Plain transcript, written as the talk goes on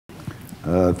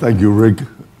Thank you, Rick.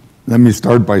 Let me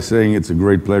start by saying it's a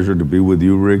great pleasure to be with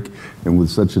you, Rick, and with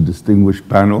such a distinguished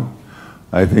panel.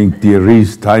 I think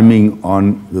Thierry's timing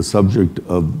on the subject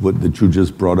of what that you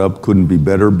just brought up couldn't be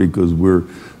better, because we're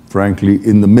frankly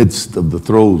in the midst of the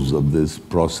throes of this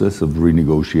process of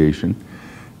renegotiation.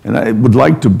 And I would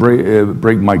like to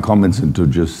break my comments into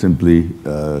just simply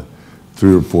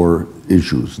 3 or 4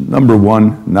 issues. Number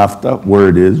 1, NAFTA, where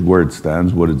it is, where it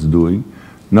stands, what it's doing.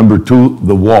 Number 2,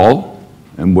 the wall,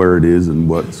 and where it is and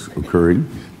what's occurring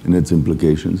and its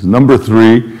implications. Number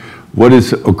 3, what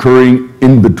is occurring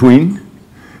in between,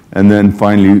 and then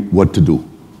finally, what to do.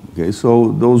 Okay,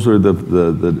 so those are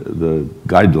the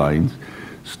guidelines.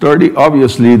 Starting,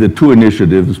 obviously, the 2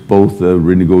 initiatives, both the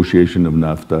renegotiation of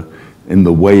NAFTA in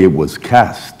the way it was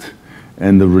cast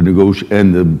and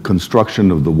the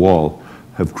construction of the wall,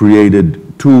 have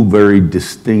created 2 very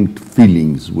distinct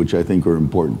feelings, which I think are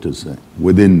important to say,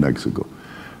 within Mexico.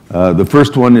 The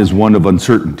first one is one of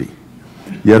uncertainty.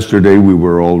 Yesterday, we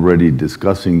were already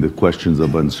discussing the questions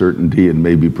of uncertainty and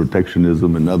maybe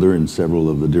protectionism and other in several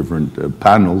of the different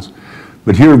panels.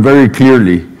 But here, very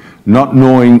clearly, not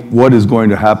knowing what is going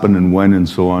to happen and when and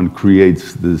so on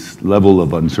creates this level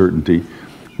of uncertainty,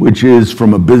 which is,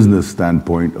 from a business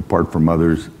standpoint, apart from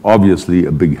others, obviously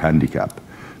a big handicap,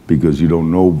 because you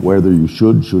don't know whether you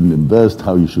shouldn't invest,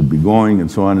 how you should be going, and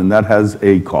so on, and that has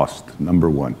a cost, number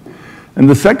 1. And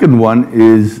the second one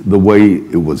is the way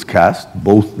it was cast,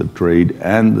 both the trade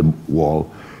and the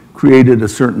wall, created a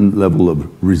certain level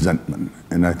of resentment,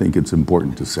 and I think it's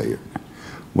important to say it.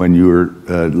 When you're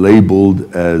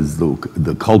labeled as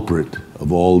the culprit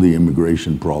of all the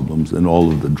immigration problems and all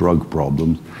of the drug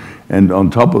problems, and on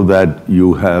top of that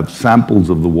you have samples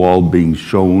of the wall being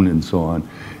shown and so on,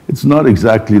 it's not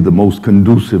exactly the most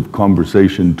conducive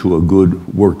conversation to a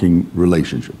good working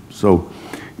relationship. So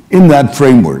in that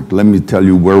framework, let me tell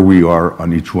you where we are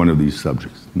on each one of these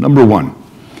subjects. Number 1,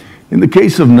 in the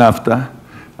case of NAFTA,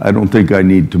 I don't think I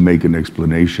need to make an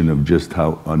explanation of just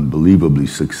how unbelievably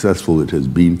successful it has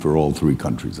been for all 3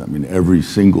 countries. I mean, every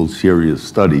single serious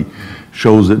study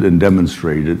shows it and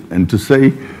demonstrates it. And to say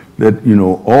that, you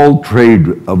know, all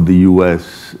trade of the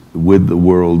US with the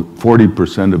world,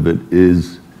 40% of it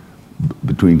is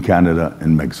between Canada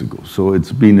and Mexico. So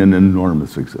it's been an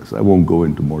enormous success. I won't go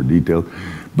into more detail,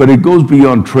 but it goes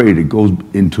beyond trade. It goes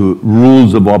into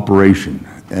rules of operation.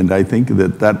 And I think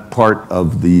that that part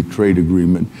of the trade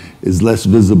agreement is less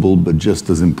visible, but just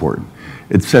as important.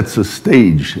 It sets a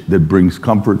stage that brings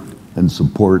comfort and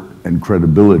support and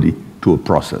credibility to a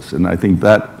process. And I think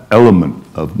that element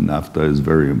of NAFTA is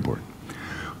very important.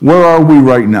 Where are we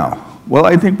right now? Well,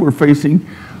 I think we're facing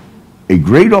a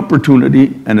great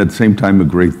opportunity and at the same time a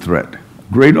great threat.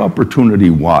 Great opportunity,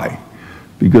 why?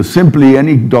 Because simply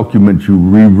any document you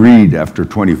reread after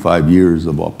 25 years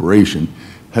of operation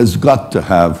has got to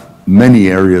have many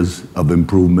areas of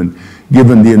improvement,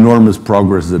 given the enormous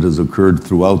progress that has occurred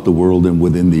throughout the world and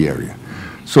within the area.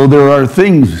 So there are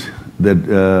things that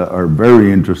are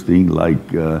very interesting,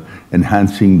 like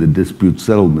enhancing the dispute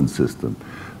settlement system,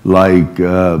 like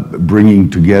bringing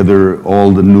together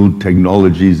all the new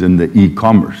technologies in the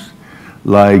e-commerce,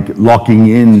 like locking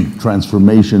in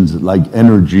transformations like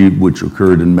energy, which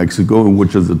occurred in Mexico and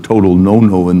which is a total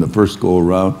no-no in the first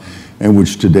go-around, and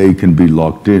which today can be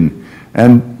locked in,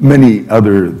 and many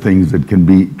other things that can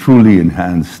be truly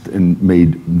enhanced and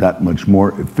made that much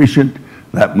more efficient,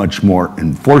 that much more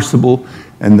enforceable,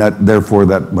 and that therefore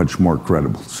that much more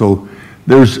credible. So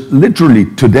there's literally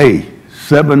today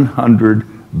 700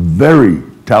 very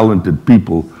talented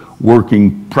people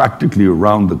working practically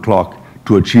around the clock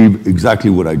to achieve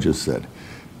exactly what I just said.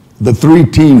 The 3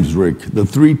 teams, Rick, the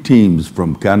 3 teams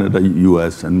from Canada,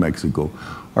 US, and Mexico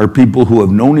are people who have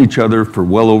known each other for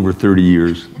well over 30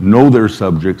 years, know their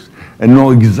subjects, and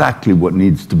know exactly what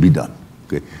needs to be done.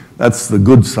 Okay? That's the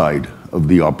good side of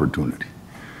the opportunity.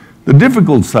 The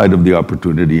difficult side of the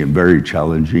opportunity, and very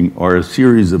challenging, are a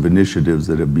series of initiatives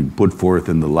that have been put forth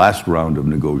in the last round of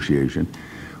negotiation,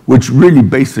 which really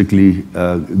basically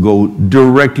go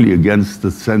directly against the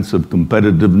sense of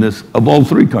competitiveness of all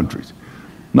 3 countries,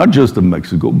 not just of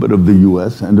Mexico, but of the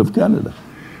US and of Canada.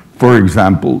 For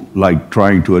example, like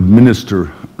trying to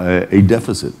administer a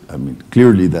deficit. I mean,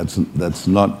 clearly that's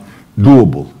not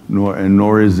doable,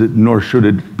 nor should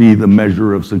it be the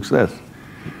measure of success.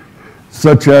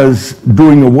 Such as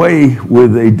doing away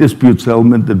with a dispute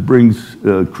settlement that brings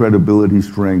credibility,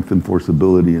 strength,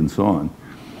 enforceability, and so on.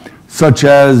 Such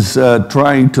as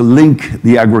trying to link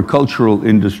the agricultural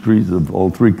industries of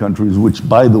all 3 countries, which,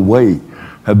 by the way,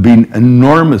 have been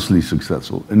enormously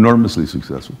successful,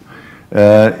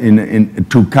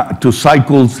 to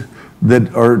cycles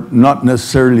that are not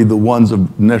necessarily the ones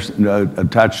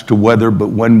attached to weather, but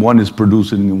when one is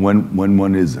producing and when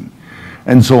one isn't,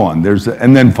 and so on.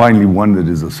 And then finally one that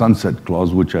is a sunset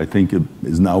clause, which I think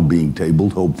is now being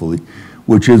tabled, hopefully,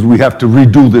 which is we have to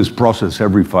redo this process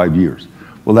every 5 years.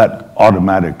 Well, that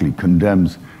automatically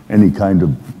condemns any kind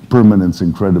of permanence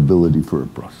and credibility for a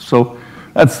process. So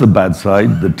that's the bad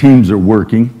side. The teams are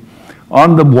working.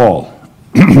 On the wall,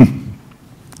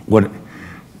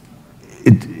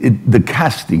 the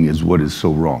casting is what is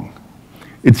so wrong.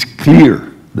 It's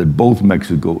clear that both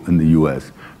Mexico and the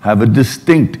US have a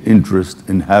distinct interest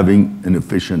in having an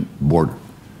efficient border.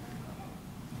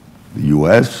 The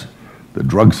US, the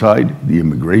drug side, the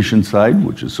immigration side,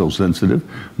 which is so sensitive,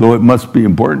 though it must be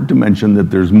important to mention that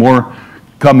there's more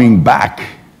coming back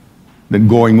than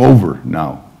going over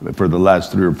now for the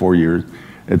last 3 or 4 years.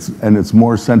 It's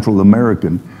more Central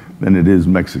American than it is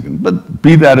Mexican. But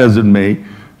be that as it may,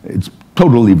 it's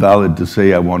totally valid to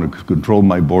say I want to control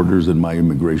my borders and my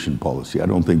immigration policy. I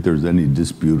don't think there's any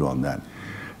dispute on that.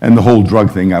 And the whole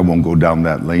drug thing, I won't go down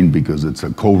that lane because it's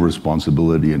a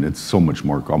co-responsibility and it's so much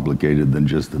more complicated than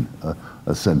just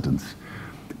a sentence.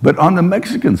 But on the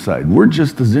Mexican side, we're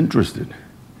just as interested.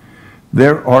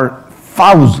 There are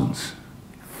thousands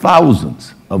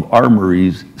of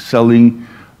armories selling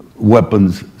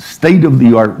weapons,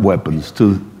 state-of-the-art weapons,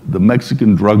 to the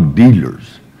Mexican drug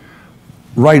dealers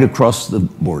right across the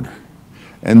border.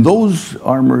 And those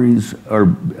armories are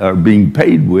being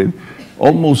paid with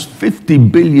almost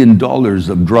 $50 billion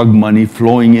of drug money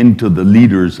flowing into the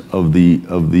leaders of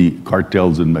the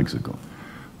cartels in Mexico.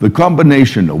 The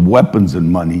combination of weapons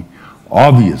and money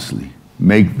obviously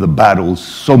make the battles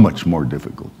so much more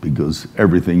difficult because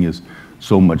everything is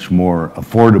so much more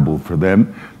affordable for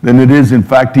them than it is, in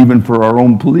fact, even for our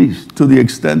own police, to the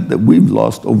extent that we've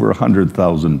lost over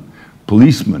 100,000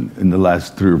 policemen in the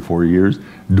last 3 or 4 years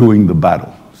doing the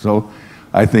battle. So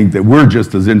I think that we're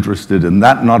just as interested in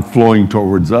that not flowing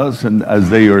towards us and as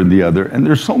they are in the other. And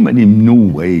there's so many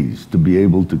new ways to be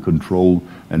able to control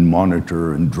and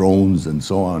monitor, and drones and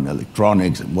so on,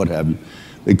 electronics and what have you.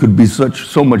 They could be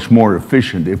so much more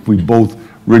efficient if we both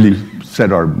really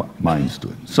set our minds to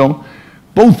it. So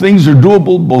both things are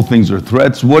doable, both things are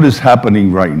threats. What is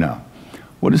happening right now?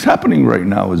 What is happening right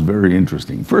now is very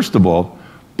interesting. First of all,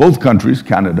 both countries,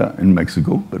 Canada and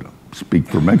Mexico, but I'll speak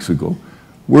for Mexico,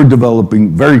 we're developing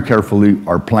very carefully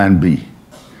our plan B.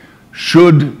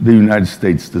 Should the United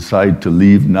States decide to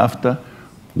leave NAFTA,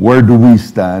 where do we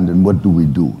stand and what do we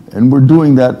do? And we're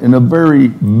doing that in a very,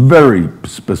 very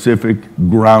specific,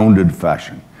 grounded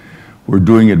fashion. We're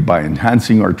doing it by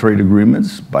enhancing our trade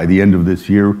agreements. By the end of this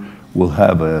year, we'll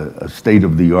have a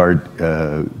state-of-the-art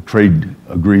trade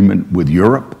agreement with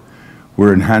Europe.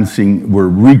 We're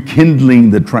rekindling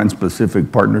the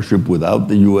Trans-Pacific Partnership without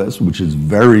the US, which is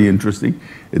very interesting.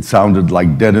 It sounded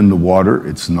like dead in the water,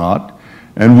 it's not.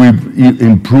 And we've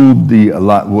improved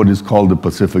what is called the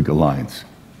Pacific Alliance.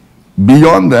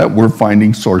 Beyond that, we're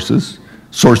finding sourcing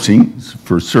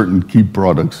for certain key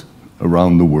products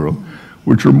around the world,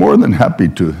 which are more than happy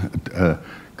to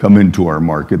come into our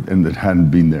market and that hadn't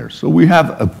been there. So we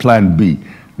have a plan B.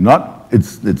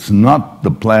 It's not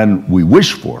the plan we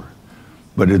wish for,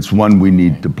 but it's one we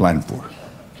need to plan for.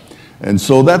 And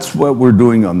so that's what we're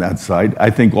doing on that side. I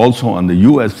think also on the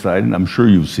US side, and I'm sure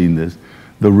you've seen this,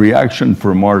 the reaction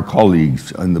from our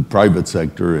colleagues in the private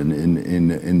sector and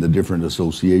in the different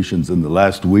associations in the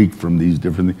last week from these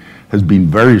different things has been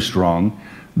very strong.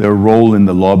 Their role in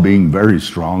the lobbying very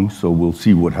strong, so we'll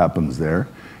see what happens there.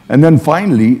 And then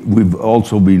finally, we've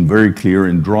also been very clear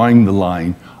in drawing the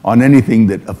line on anything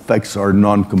that affects our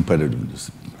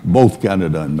non-competitiveness. Both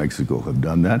Canada and Mexico have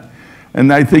done that.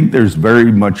 And I think there's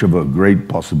very much of a great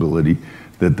possibility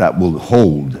that that will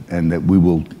hold and that we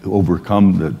will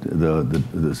overcome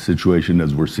the situation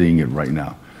as we're seeing it right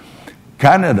now.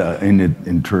 Canada,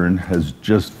 in turn, has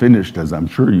just finished, as I'm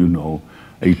sure you know,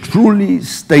 a truly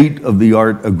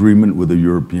state-of-the-art agreement with the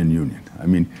European Union. I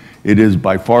mean, it is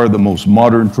by far the most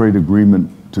modern trade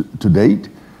agreement to date,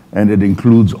 and it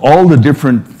includes all the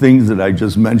different things that I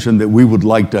just mentioned that we would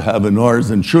like to have in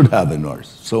ours and should have in ours.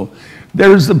 So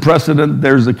there's the precedent,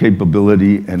 there's the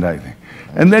capability, and I think.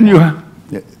 And then you have,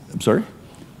 I'm sorry?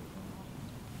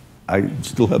 I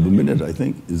still have a minute, I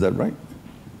think. Is that right?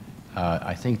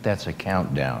 I think that's a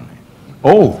countdown.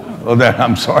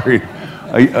 I'm sorry.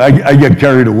 I get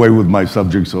carried away with my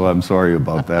subject, so I'm sorry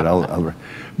about that.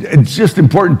 It's just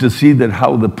important to see that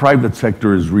how the private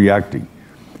sector is reacting.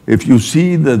 If you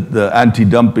see the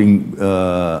anti-dumping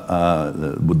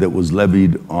that was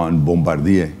levied on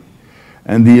Bombardier,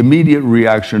 and the immediate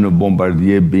reaction of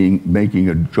Bombardier making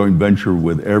a joint venture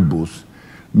with Airbus,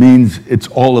 means it's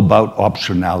all about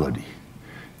optionality.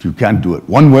 If you can't do it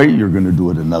one way, you're going to do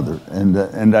it another.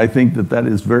 And I think that that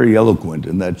is very eloquent,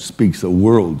 and that speaks a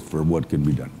world for what can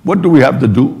be done. What do we have to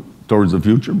do towards the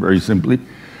future? Very simply,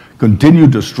 continue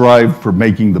to strive for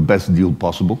making the best deal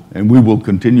possible, and we will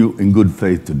continue in good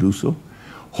faith to do so.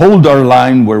 Hold our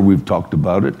line where we've talked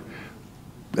about it.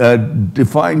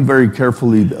 Define very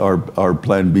carefully our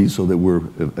plan B so that we're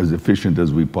as efficient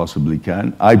as we possibly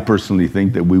can. I personally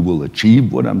think that we will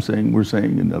achieve what we're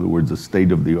saying, in other words, a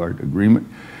state-of-the-art agreement.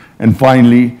 And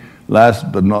finally,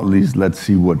 last but not least, let's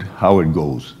see how it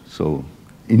goes. So,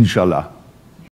 inshallah.